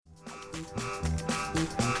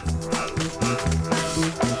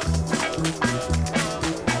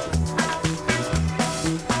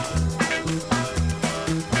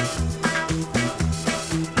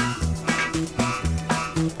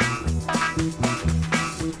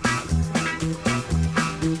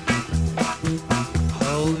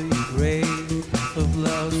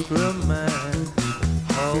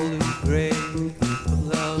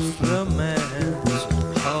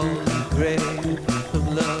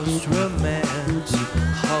lost romance,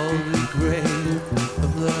 holy grail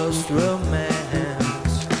of lost romance.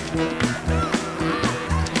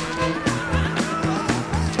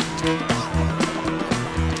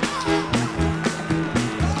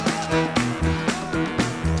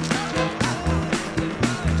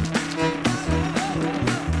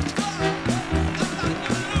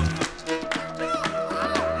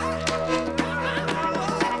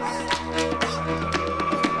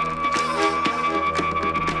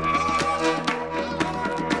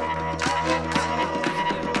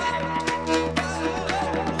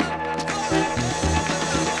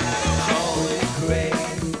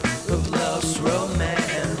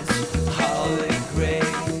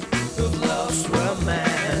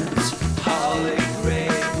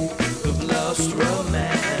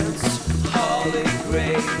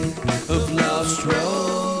 Of lost romance.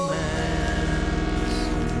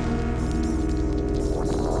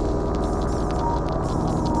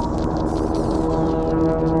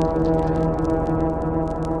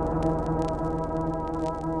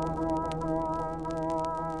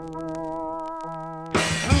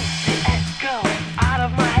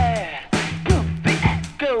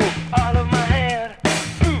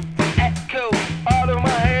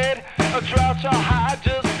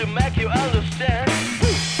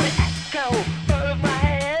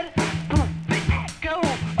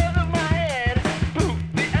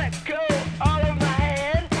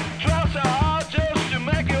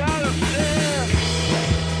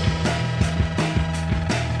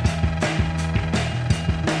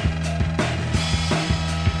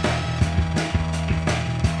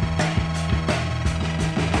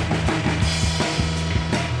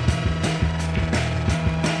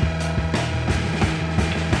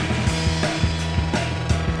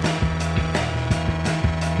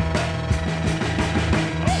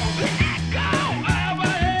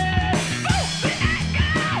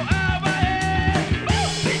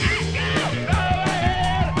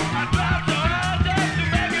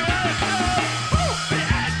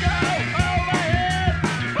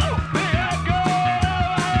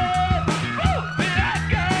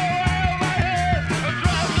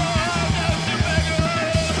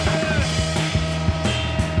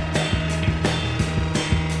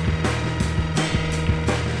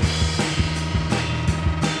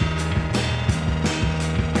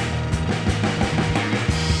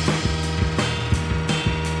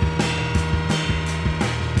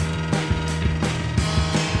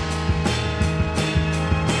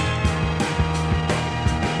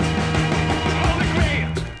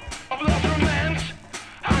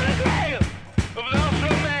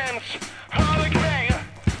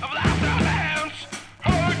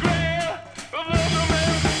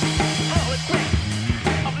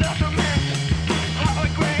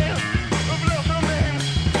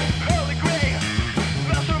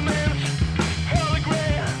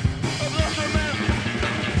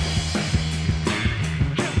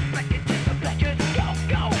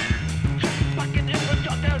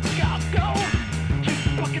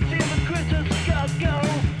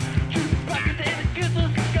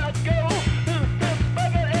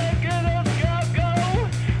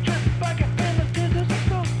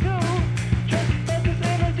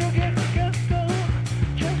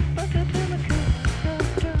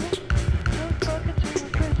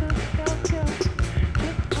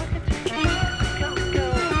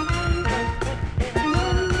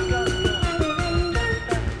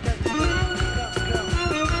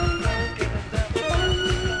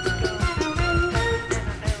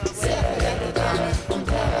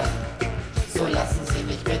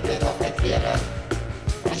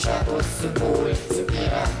 Symbol zu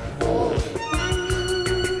ihrer Wohl.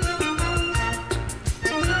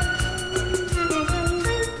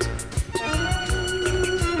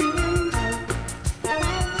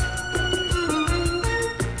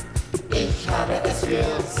 Ich habe es für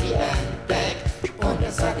sie entdeckt und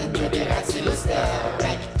es hat in mir bereits die Lust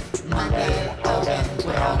erweckt. Mandelaugen,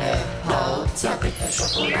 braune Haut, zerbrichte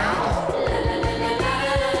Schokolade.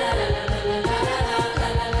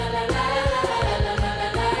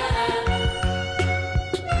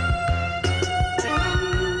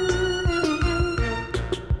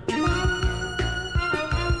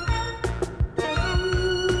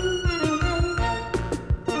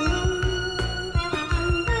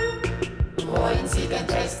 Wollen Sie den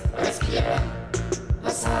Test riskieren?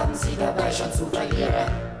 Was haben Sie dabei schon zu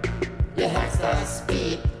verlieren? Ihr Herz, das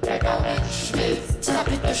bebt, der Gaumen schmilzt,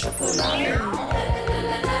 zerbrichte Schokolade.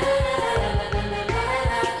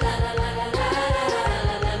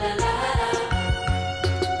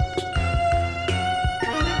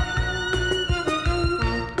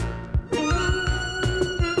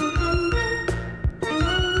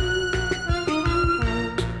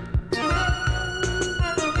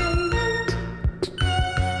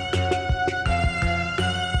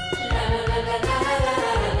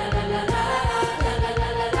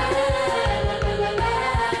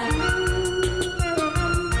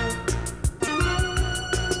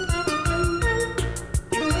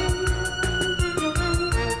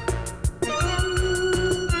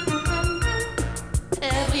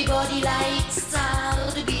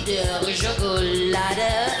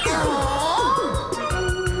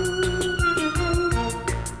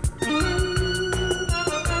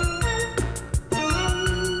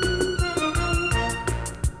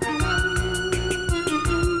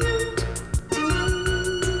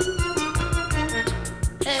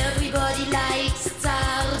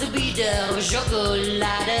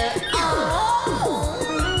 Schokolade. Oh.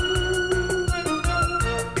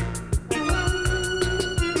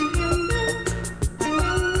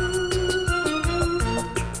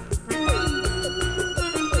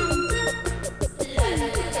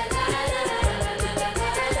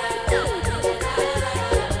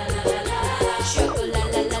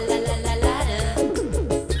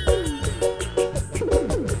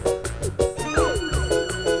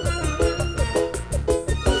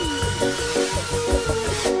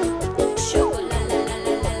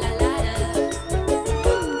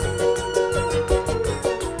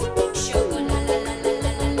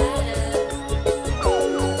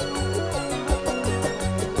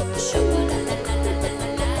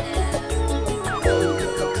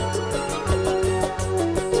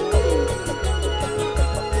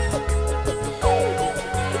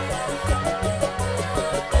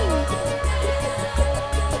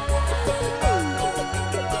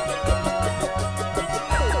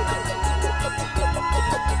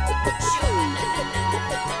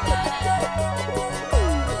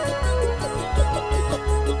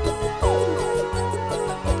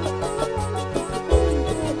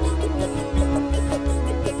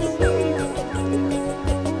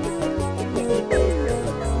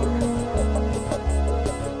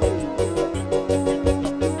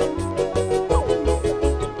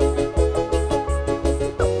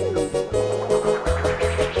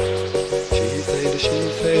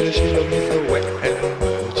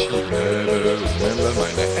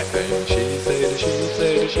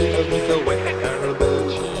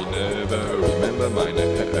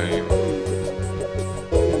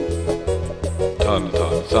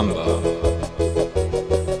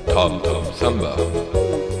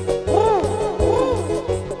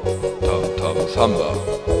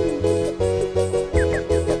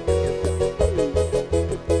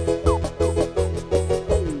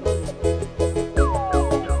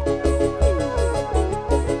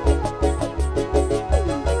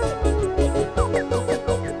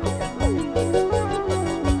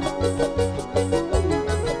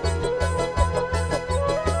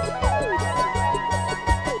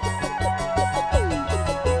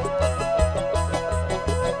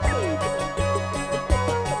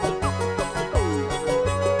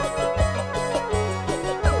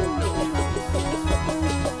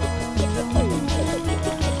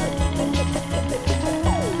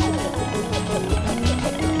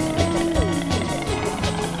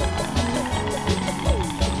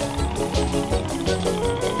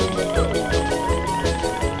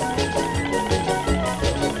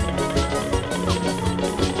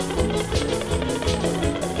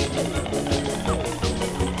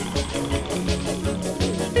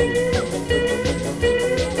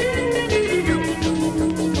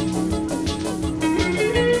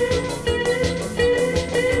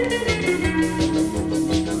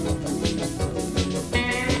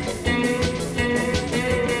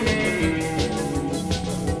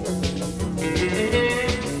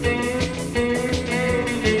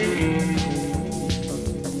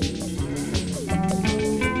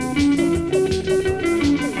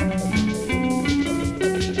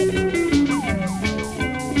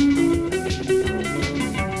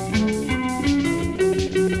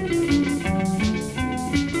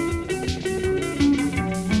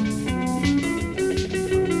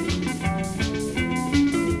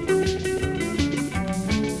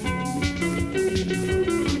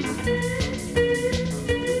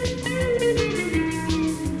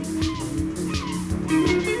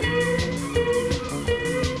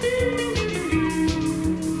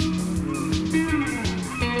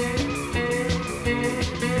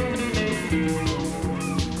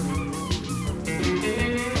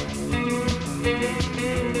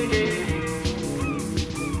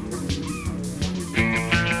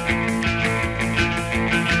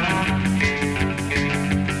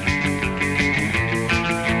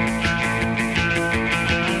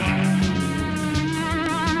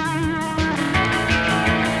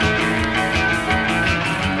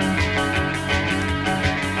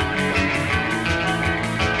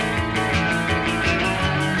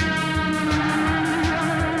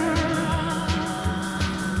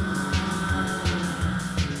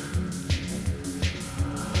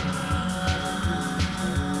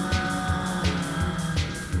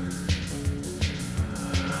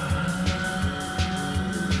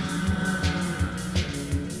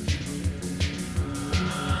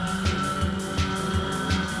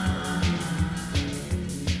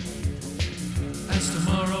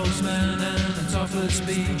 Let's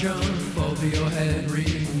be jump over your head.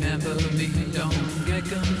 Remember me, don't get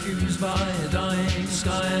confused by a dying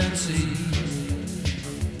sky and sea.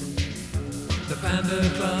 The Panda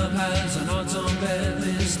Club has an odds-on bet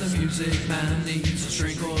list. The music man needs a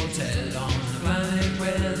string quartet on a planet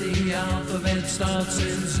where the alphabet starts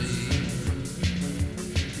with Z.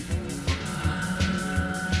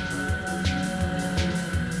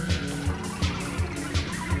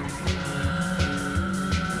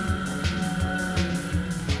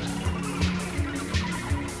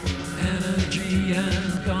 Energy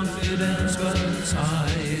and confidence, but it's high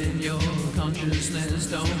in your consciousness.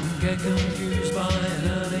 Don't get confused by an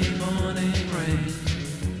early morning rain.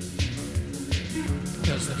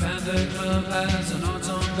 Cause the Panda Club has an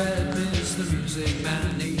odds-on bet list. The music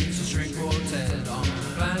man needs a string quartet on a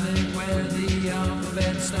planet where the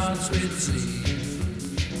alphabet starts with Z.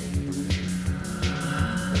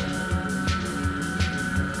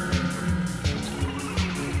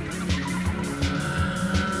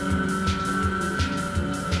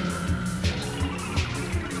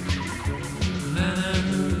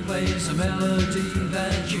 Plays a melody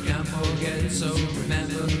that you can't forget, so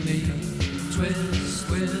remember me. Twist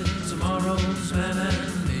with tomorrow's man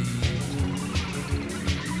and me.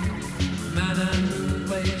 Man and Moon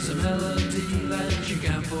plays a melody that you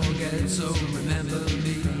can't forget, so remember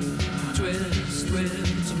me. Twist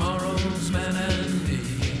with tomorrow's man and me.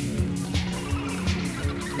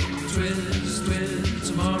 Twist with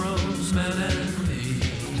tomorrow's man and me.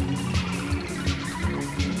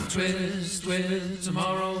 Twist with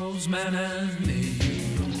tomorrow's man and me.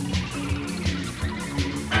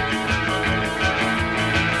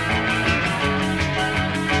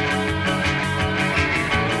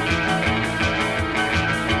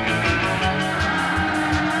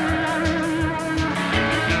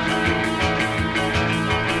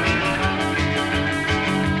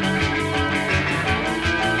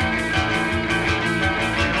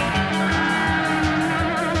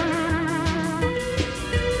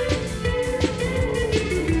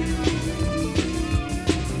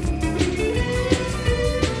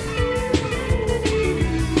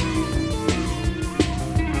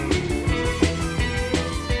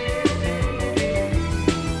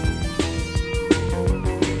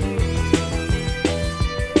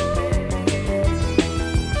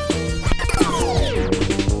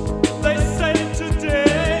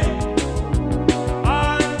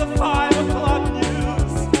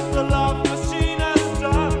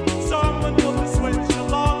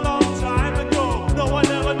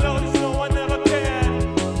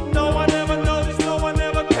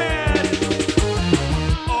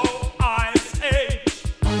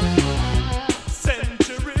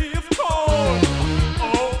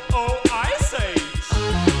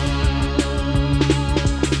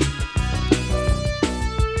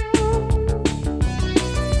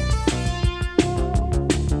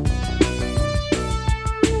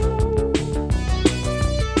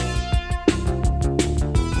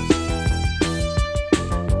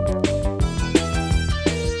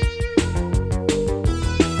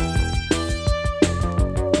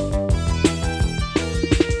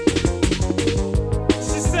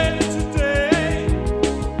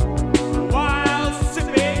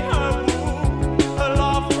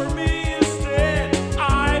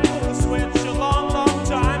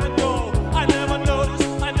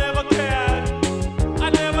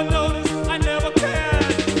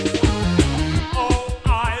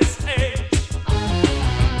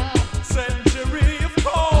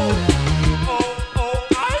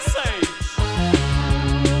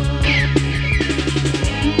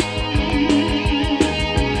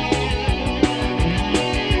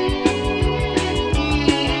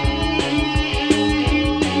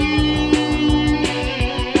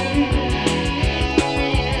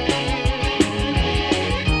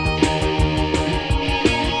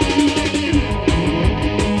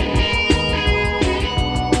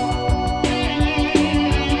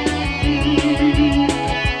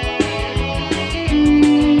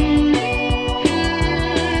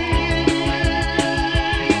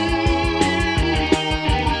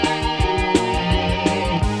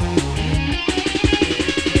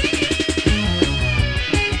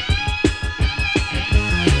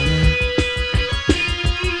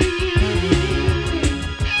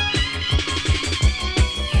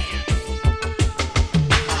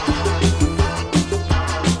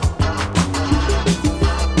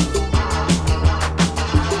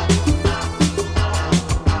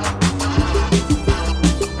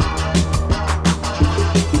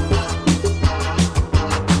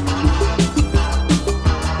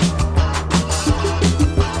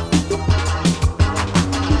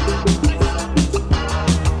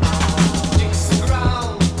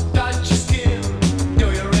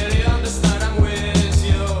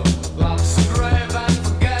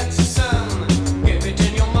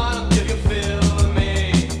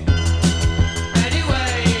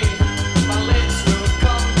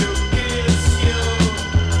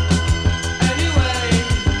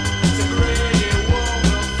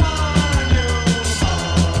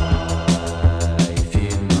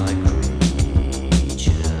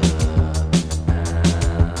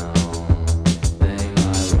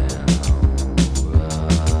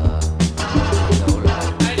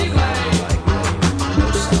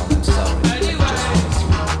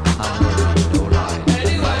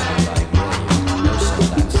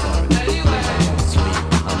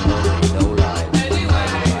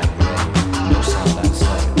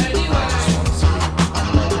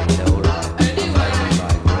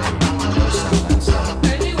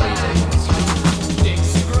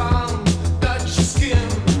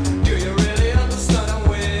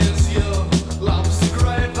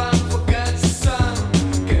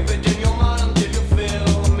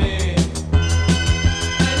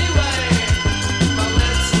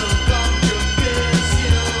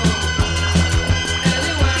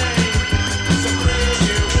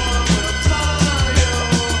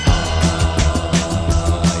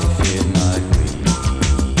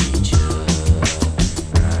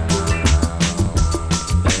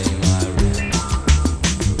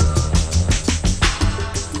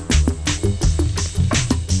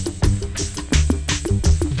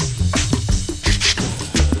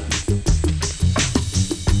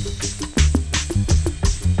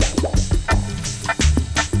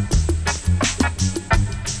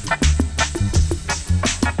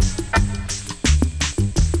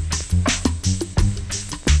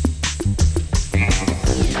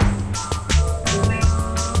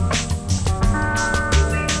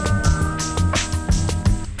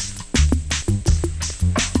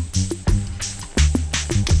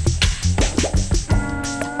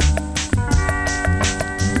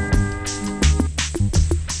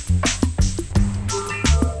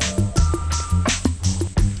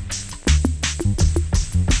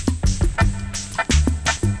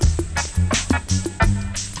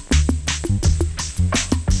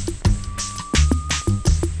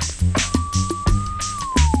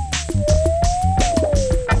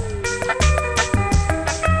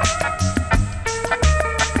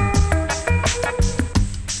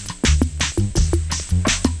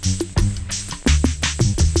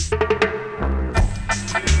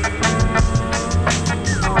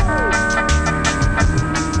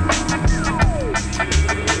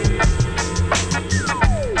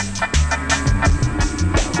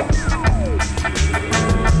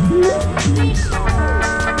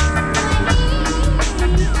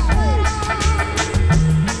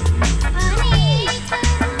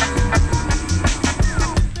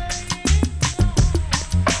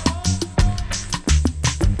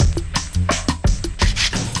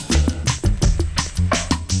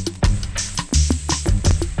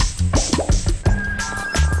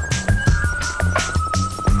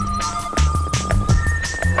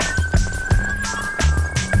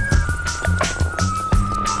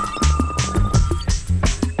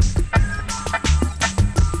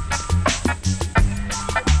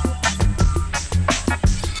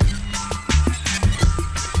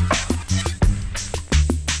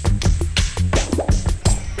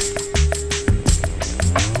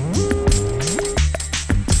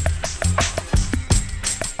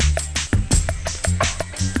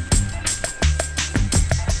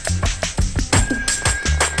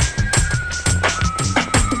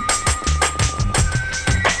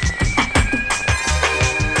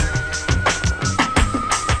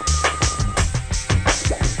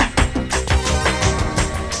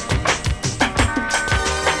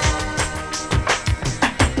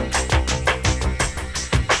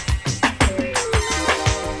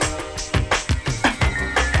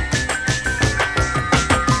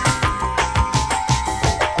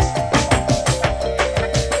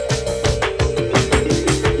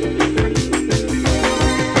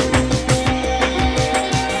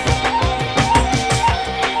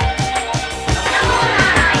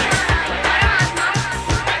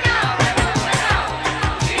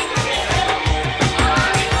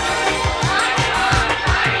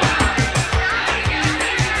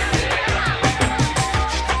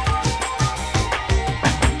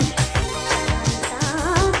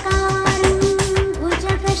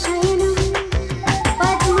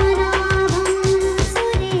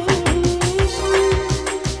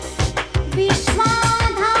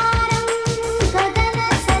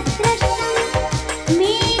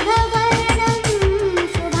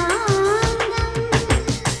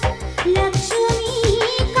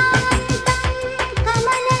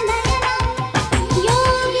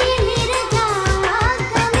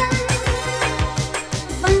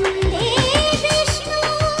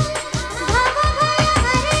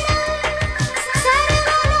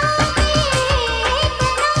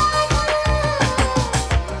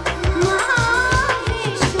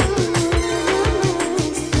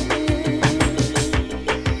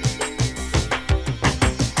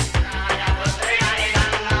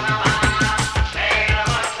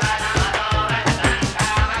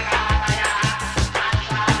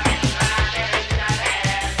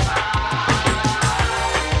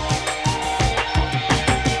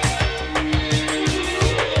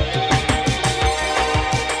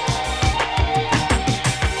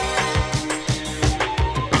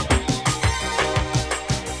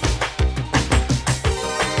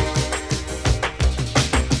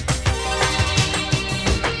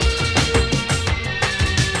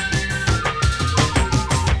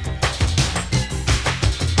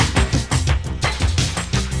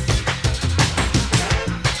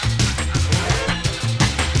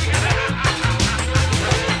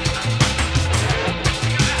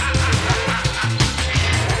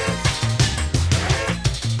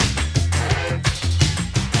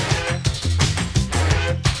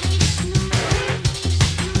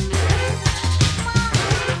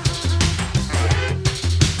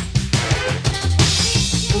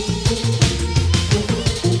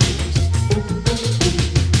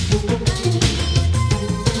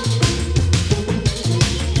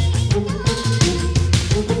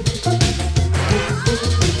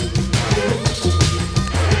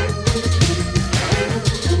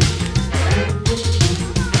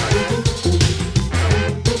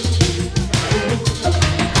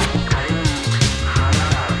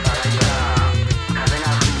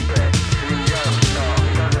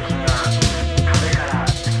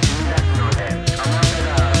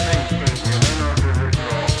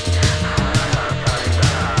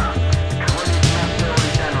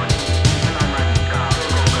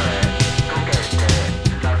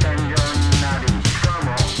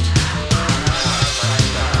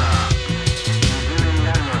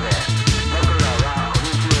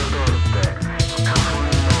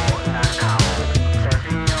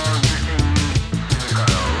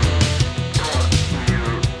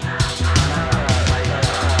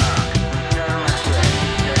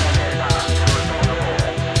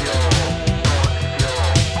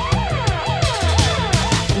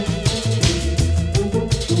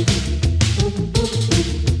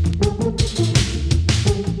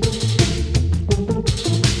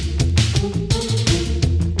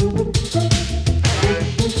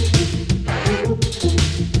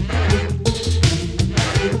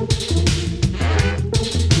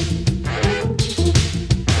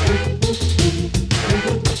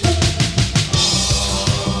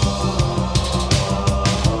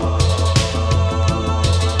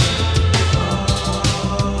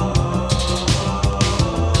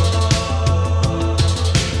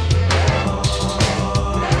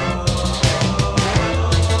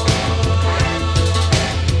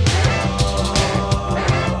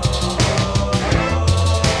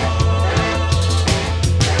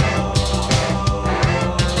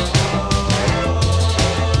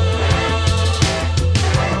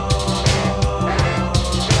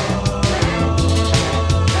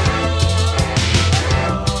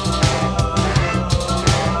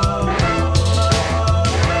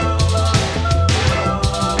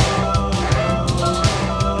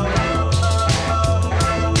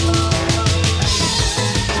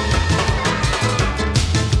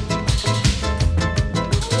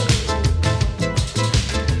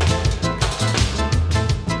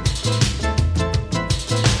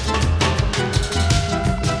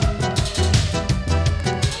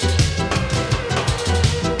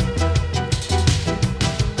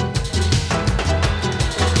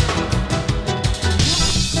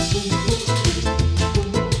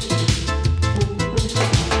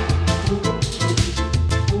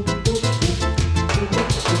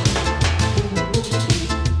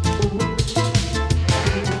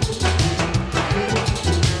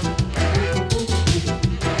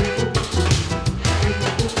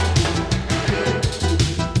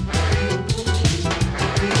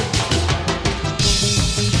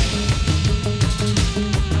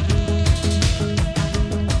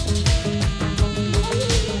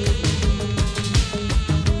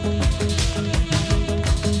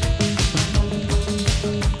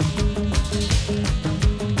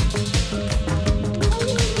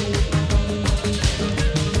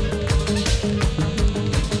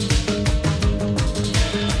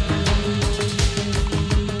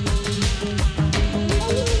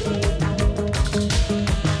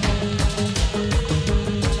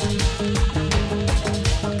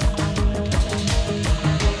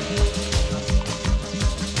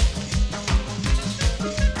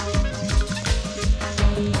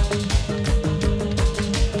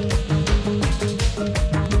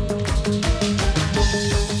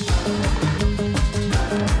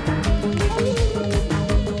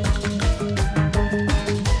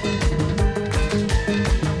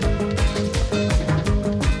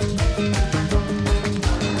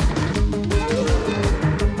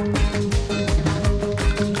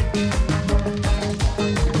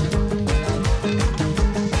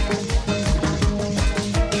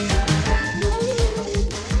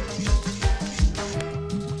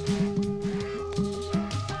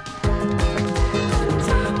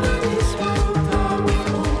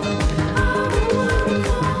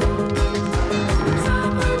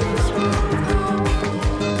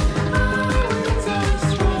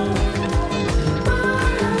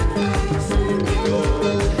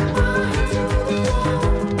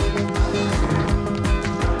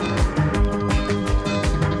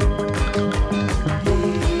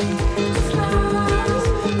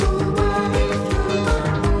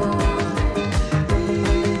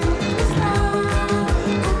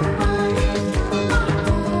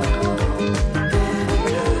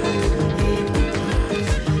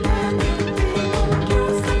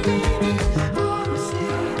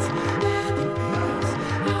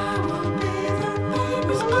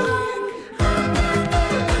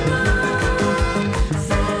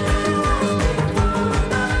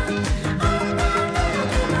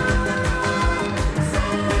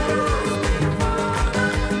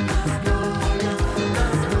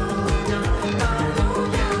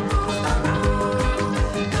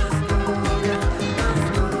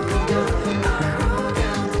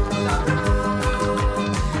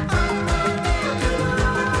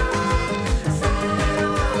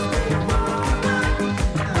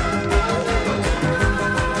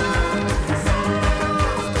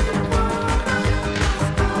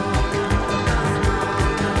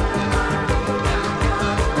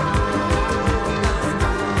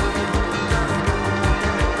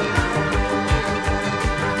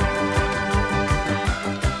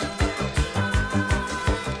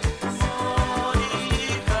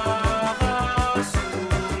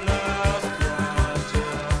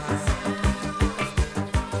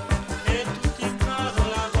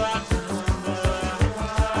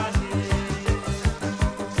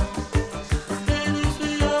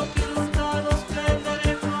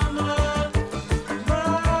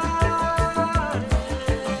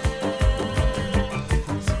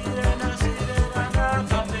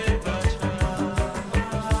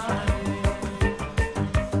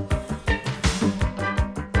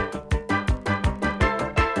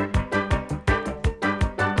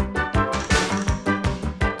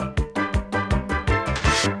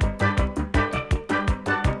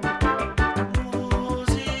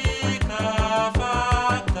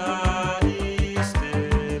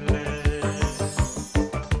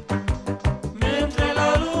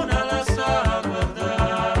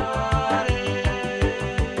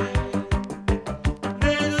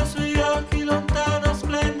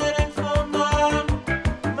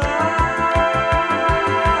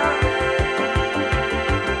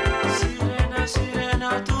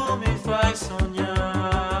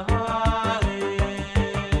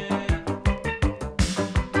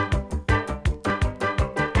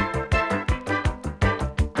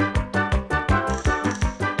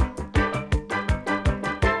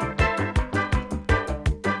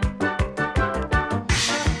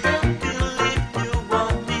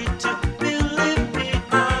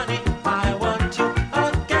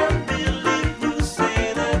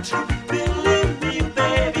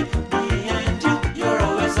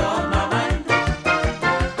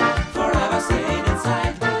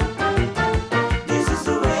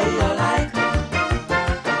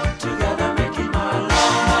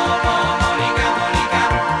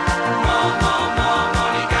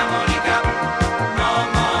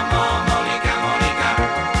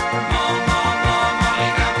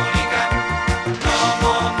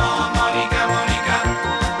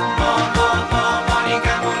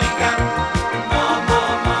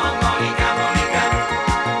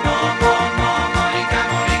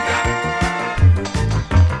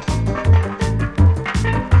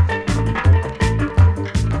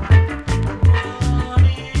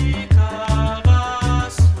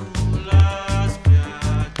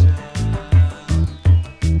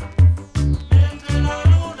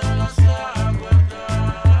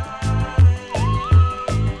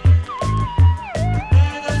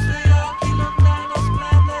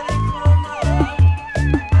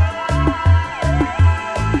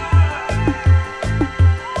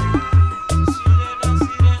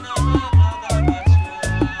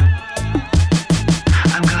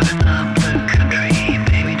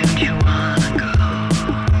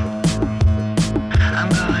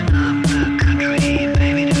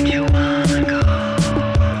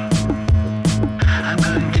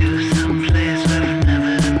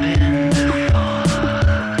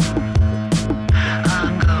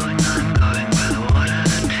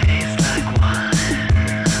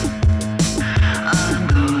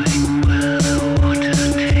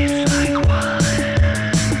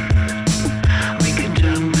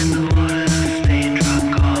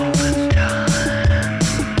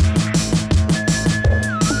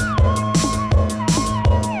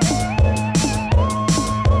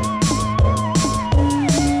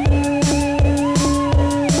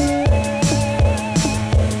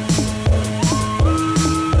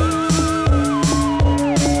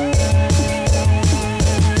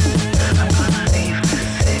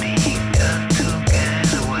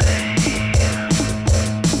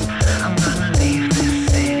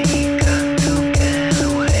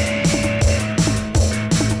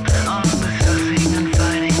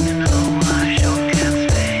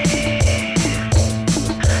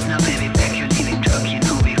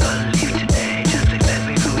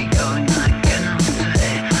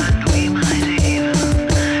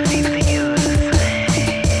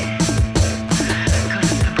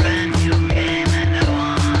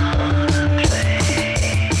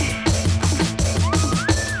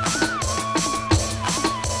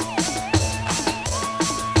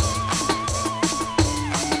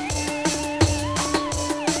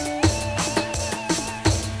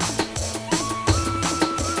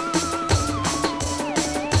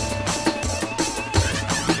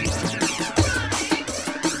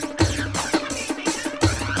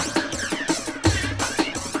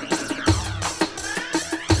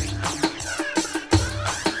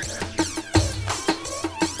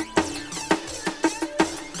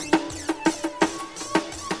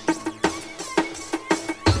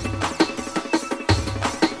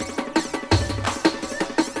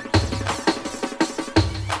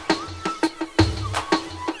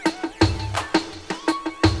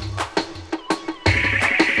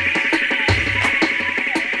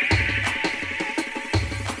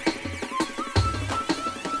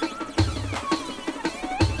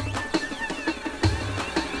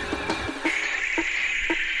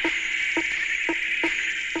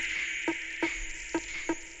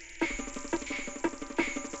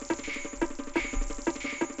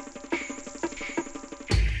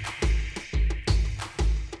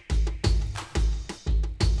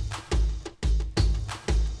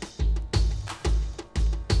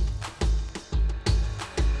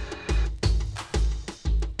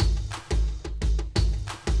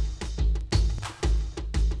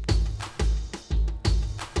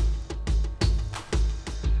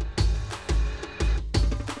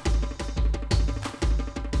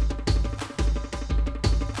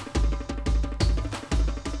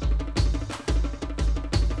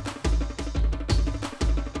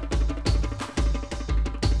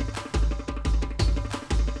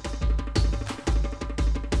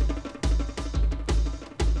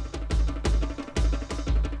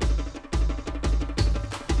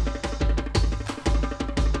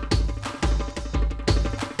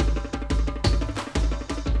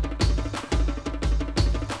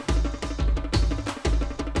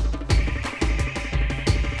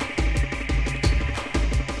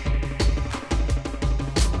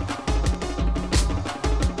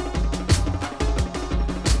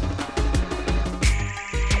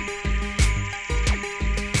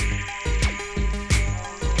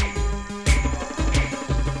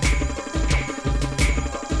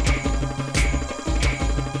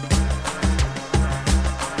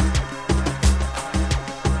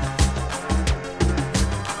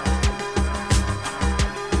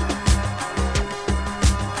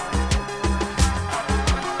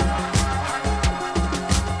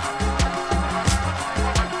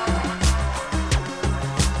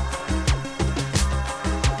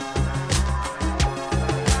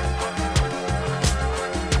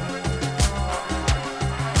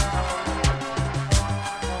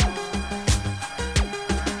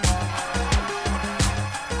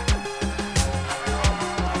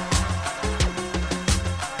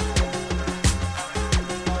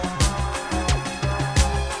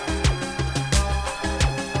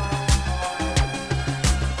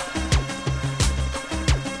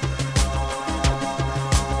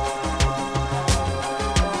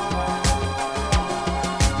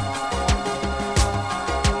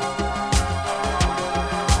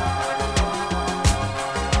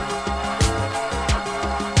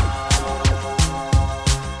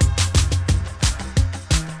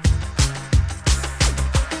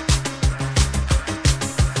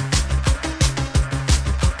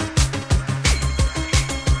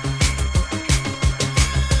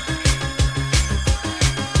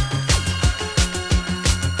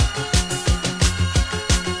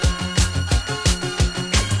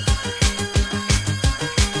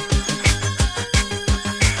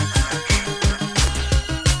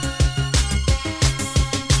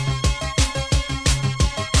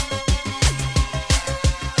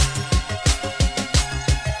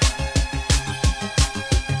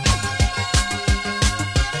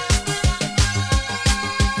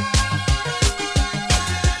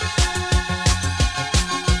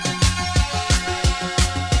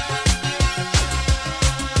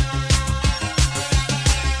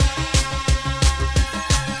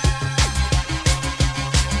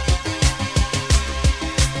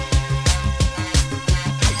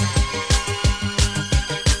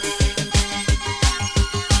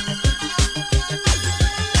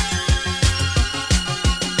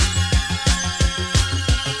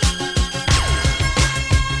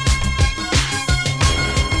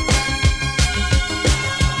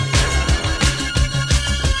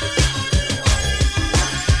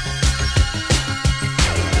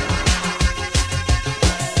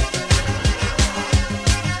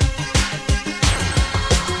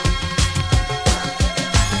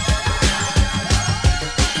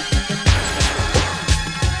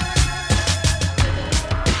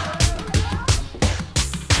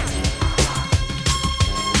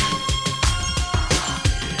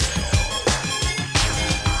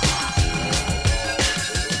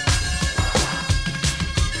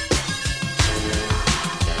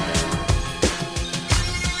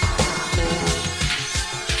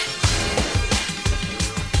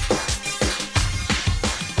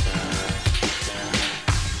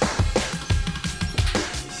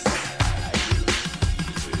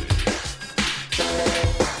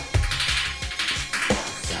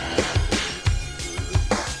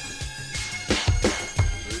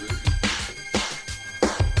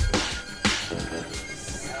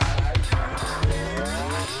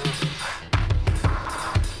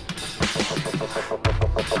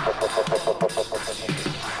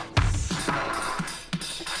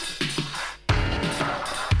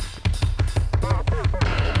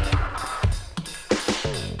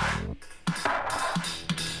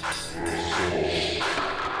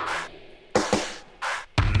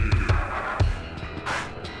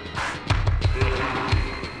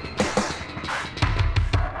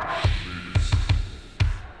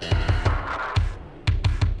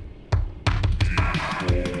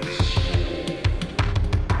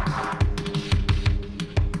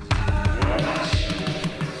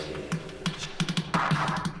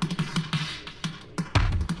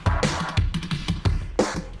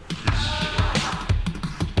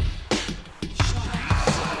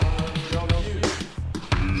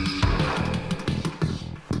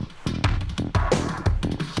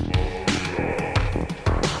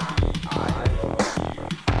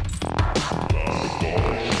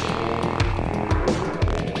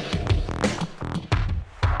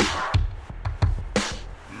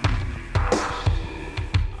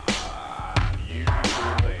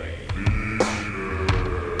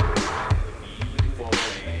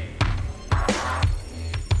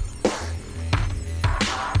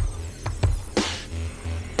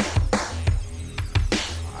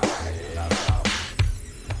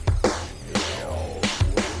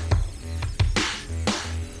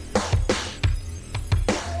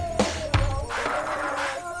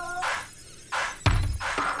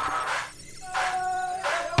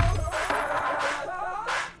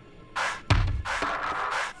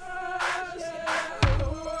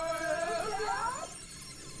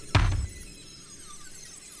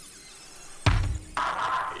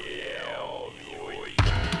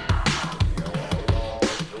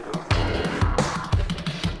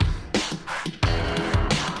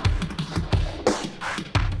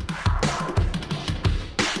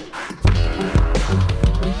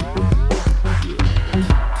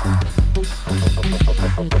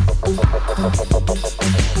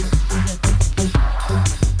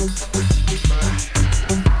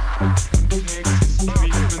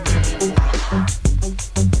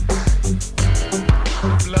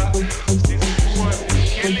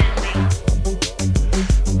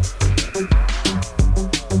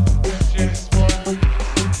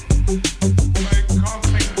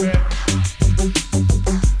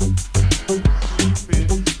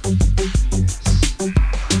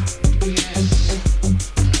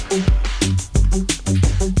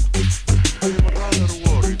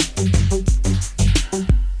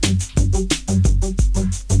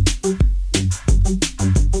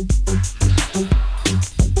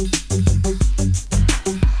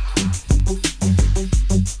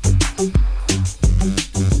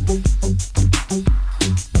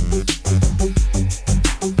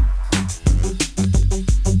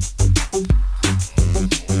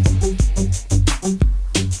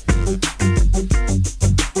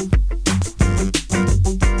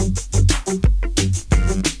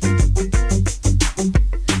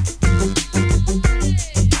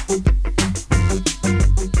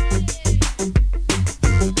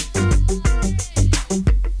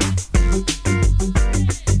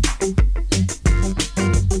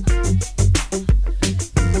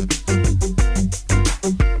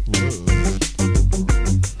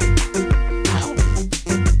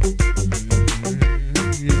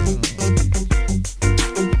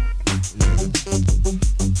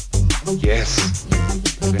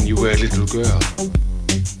 girl.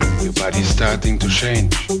 Your body's starting to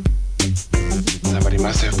change. Somebody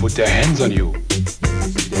must have put their hands on you.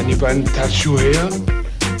 Did anyone touch you here?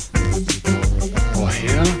 Or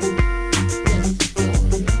here?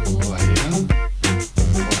 Or here?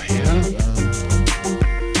 Or here? Or here?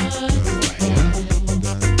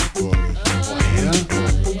 Or here? Or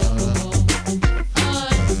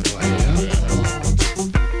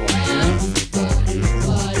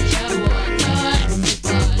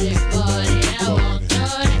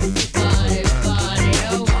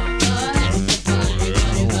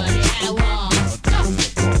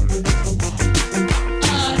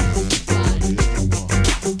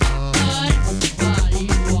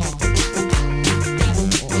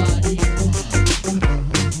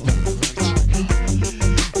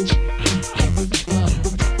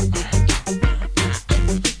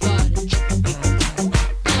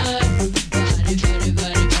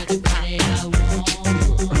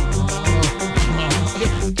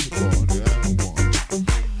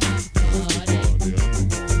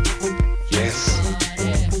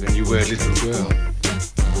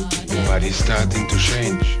starting to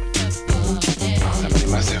change. Somebody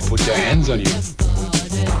must have put their hands on you.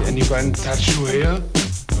 Did anyone touch you here?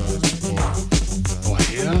 Or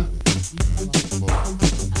here? Or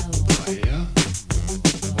here?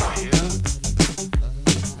 Or here? Or here? Or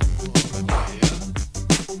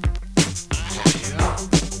here?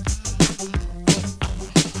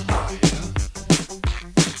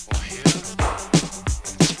 Or here? Or here?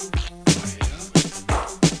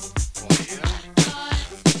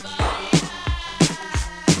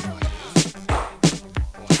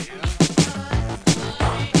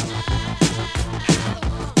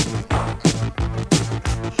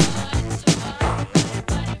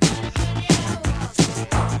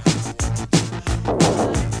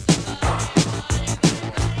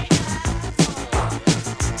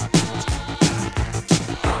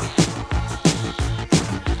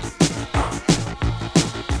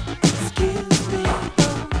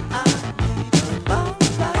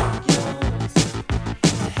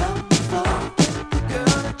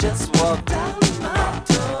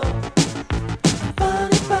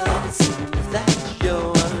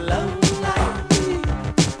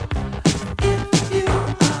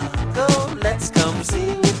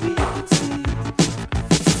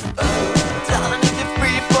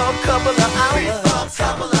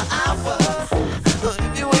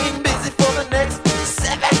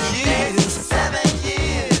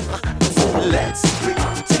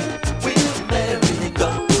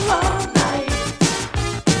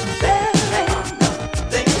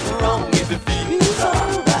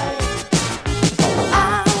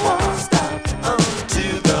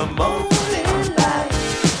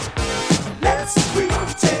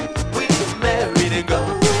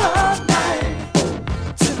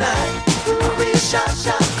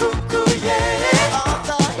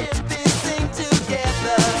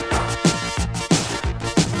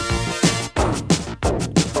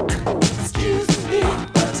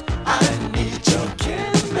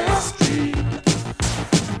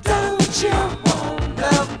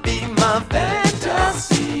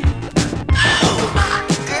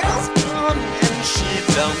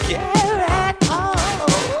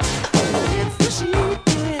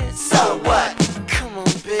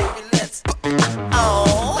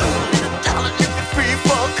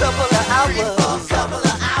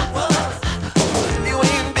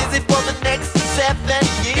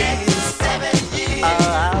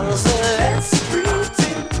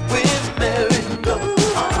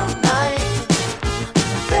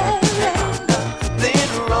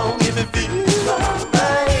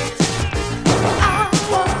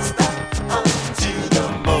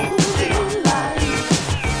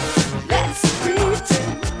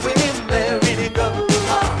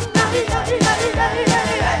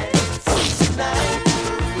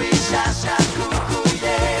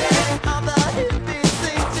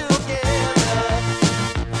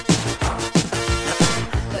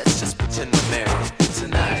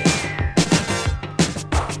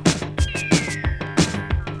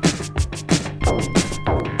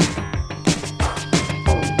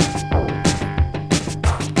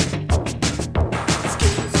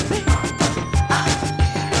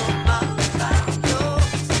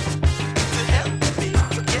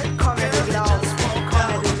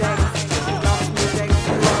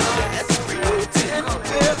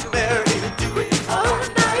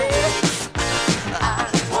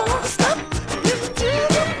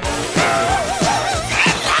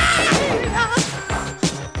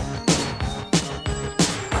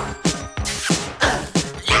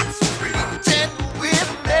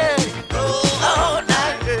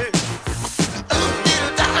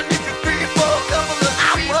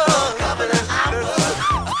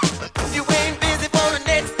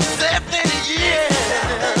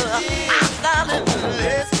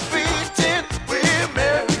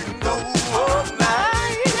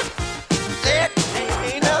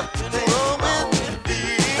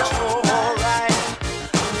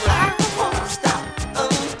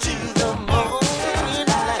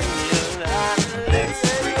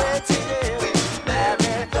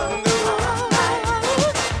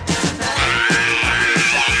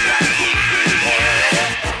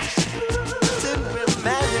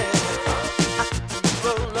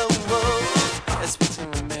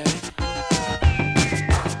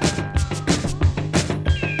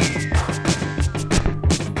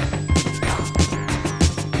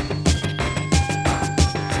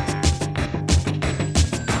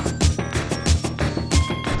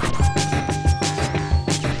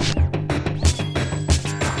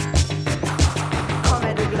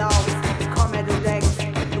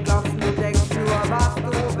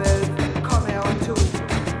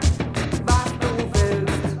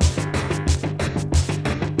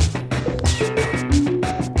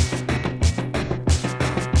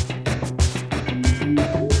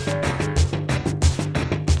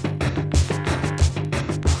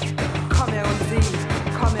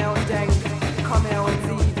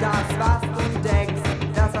 das, was du denkst,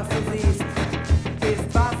 das, was du siehst,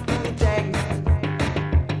 ist, was du denkst.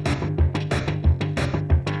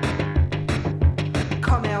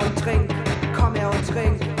 Komm her und trink, komm her und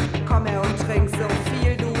trink, komm her und trink, so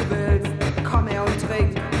viel du willst. Komm her und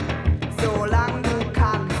trink, solange du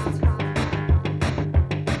kannst.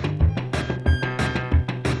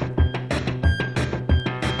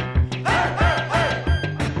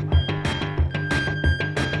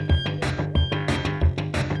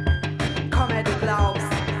 Komm her, du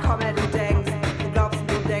glaubst, komm her, du denkst,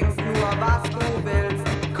 du denkst nur, was du willst.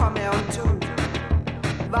 Komm her und tu,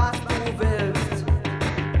 was du willst.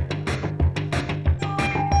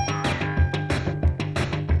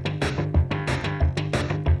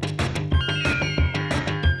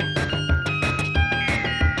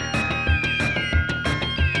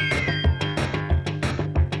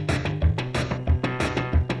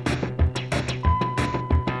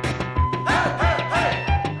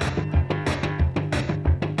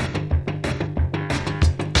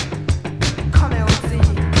 Komm her und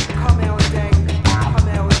sieh, komm her und denk, komm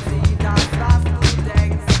her und sieh, das, was du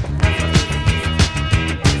denkst, das, was du siehst,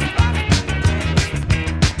 ist, was du denkst.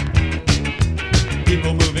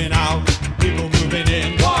 People moving out, people moving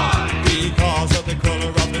in. Why? Because of the color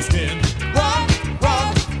of the skin. Run,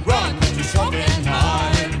 run, run, to something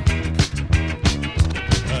high.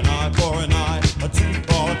 An eye for an eye, a tooth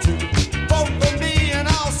for a tooth. Vote for me and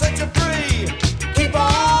I'll set you free. Keep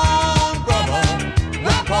on, brother,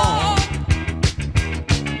 rap on.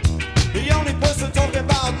 The only person talking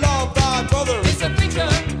about love, thy brother, is a preacher.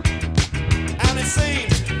 And it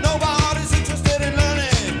seems nobody's interested in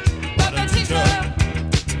learning but the teacher.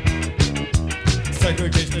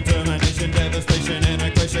 Segregation, determination, devastation,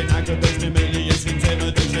 integration, aggravation, humiliation,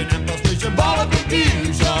 intimidation, and frustration, ball of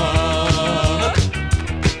confusion.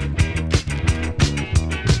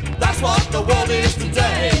 That's what the world is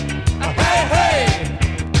today. Hey, hey!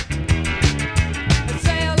 The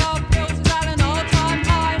sale of pills is at an all-time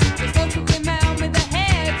high. There's lots of women with their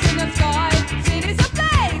heads in the sky. Cities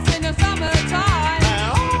ablaze in the summertime.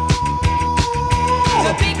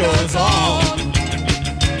 The beat goes on.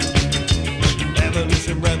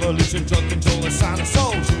 Evolution, revolution, drug control, a sign of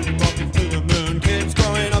soul. Shooting rockets to the moon, kids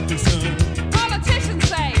growing up too soon. Politicians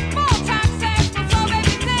say more taxes will solve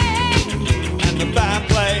everything. And the band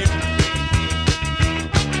played.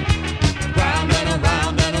 Round and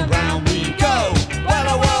around we go. Where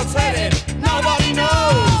the world's headed, nobody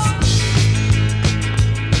knows.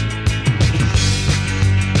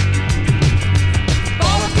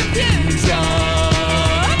 Ball of confusion.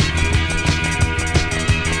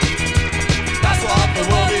 That's what the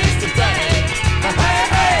world is today. Hey,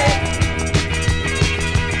 hey!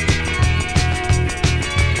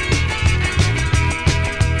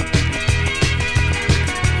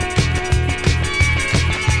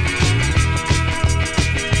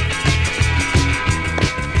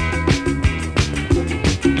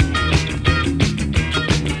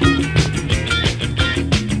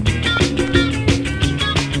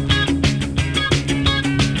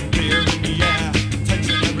 Fear in the air,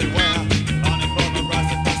 tension everywhere. Running from the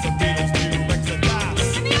rise across the Beatles, new Exodus.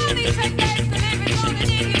 And the only trick is to live it on an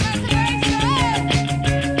Indian reservation.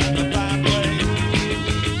 And the band played.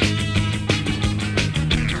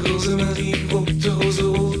 Rosemarie, rote Rose,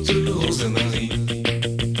 rote Rosemarie.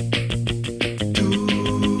 Du,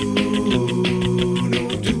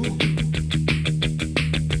 nur du.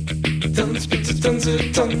 Tanz, bitte tanze,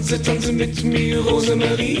 tanze, tanze mit mir,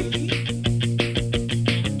 Rosemarie.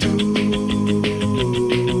 Du,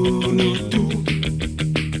 nur du.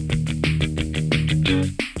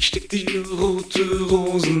 Ich steck dir rote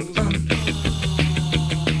Rosen an.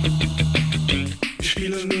 Wir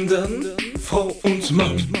spielen dann Frau und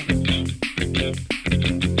Mann.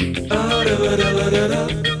 Ah, da, da, da, da, da.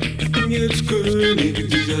 Ich bin jetzt König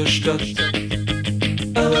dieser Stadt.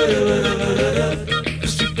 Ah, da, da, da, da, da, da.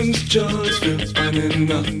 Es gibt uns Charles für eine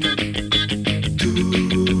Nacht. Du,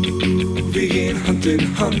 wir gehen Hand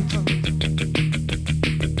in Hand.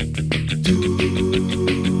 Du,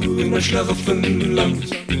 in mein Schlaraffenland.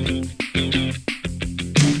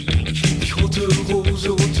 Ich lieb dich, rote Rose,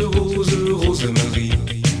 rote Rose, Rosemarie.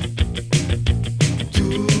 Du,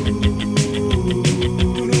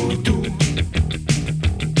 nur du.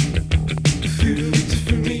 Fühl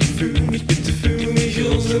mich, bitte fühl mich,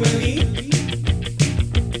 Rosemarie.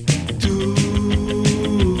 Du,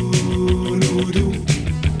 nur du.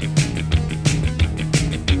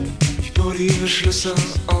 Ich baue dir Schlösser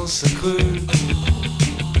aus Acryl.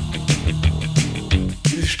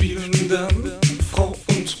 Wir spielen dann Frau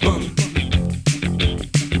und Mann.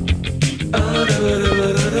 Ah, da, da,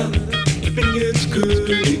 da, da, da. Ich bin jetzt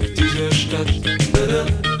König dieser Stadt. Da, da.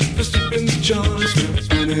 Johns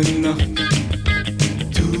für eine Nacht.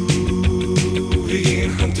 Du, wir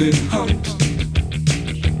gehen Hand in Hand.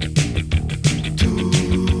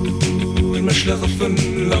 Du in mein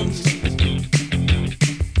Schlaraffenland.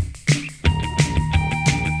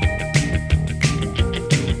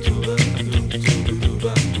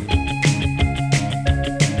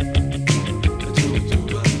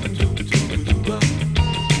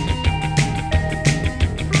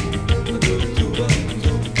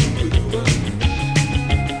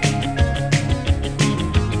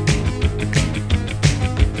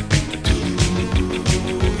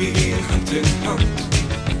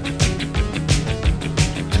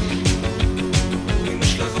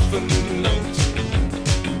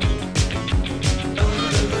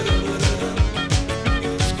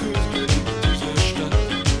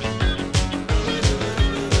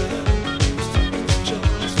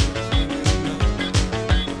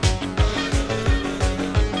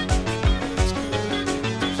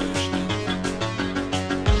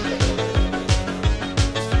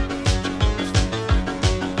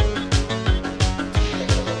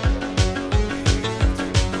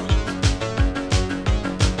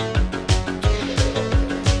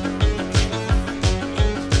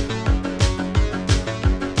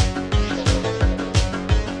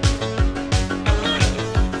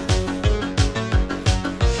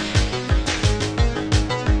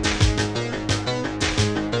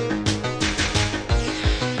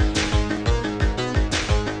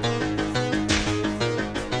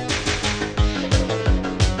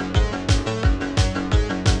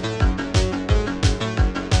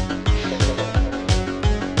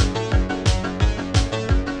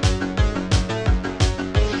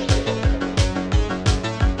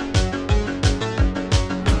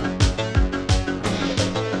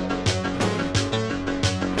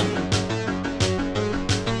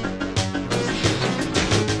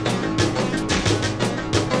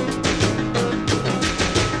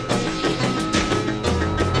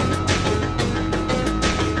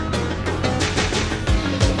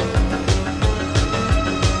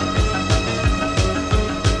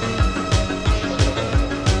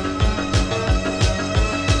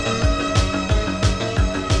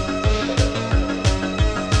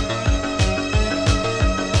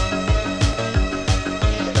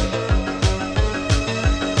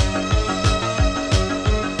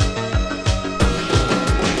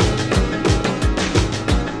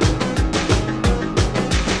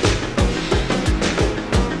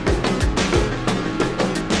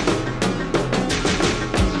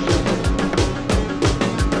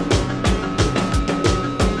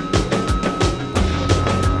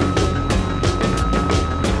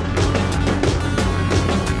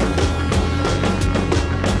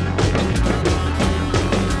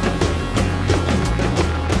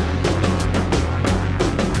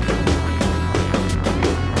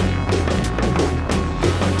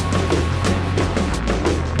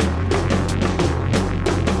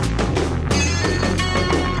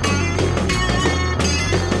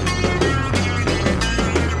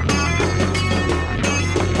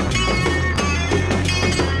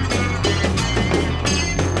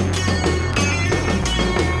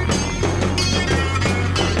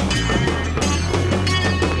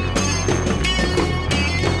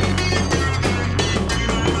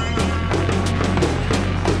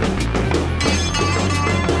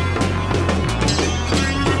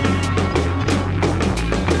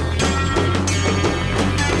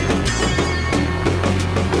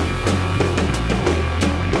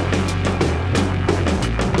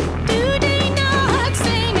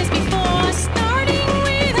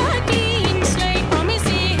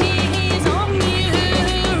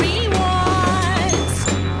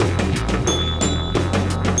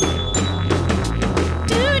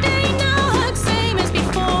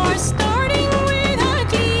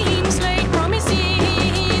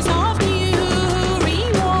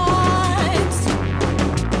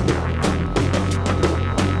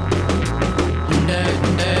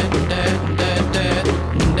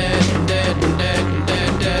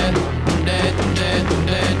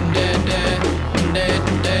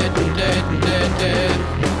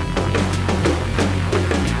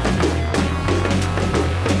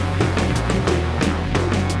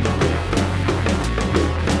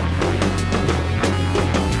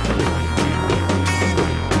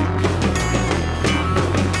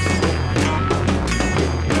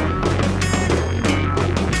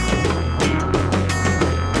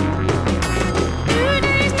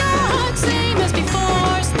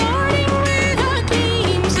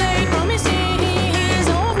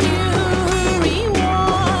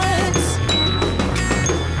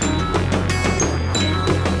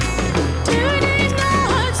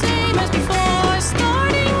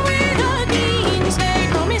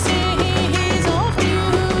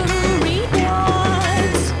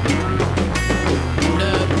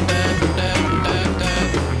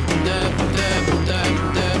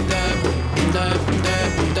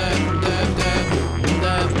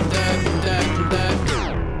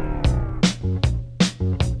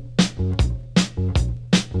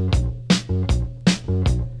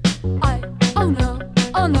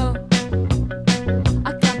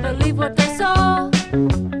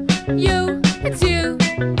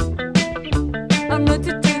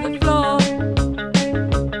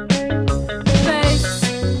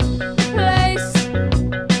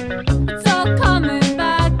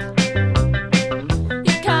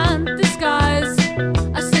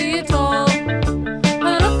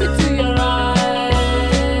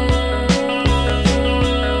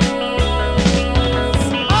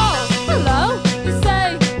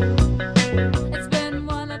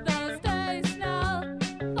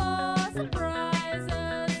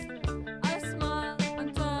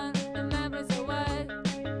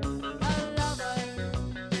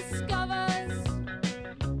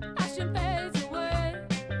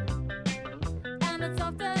 minutes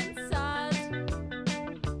of the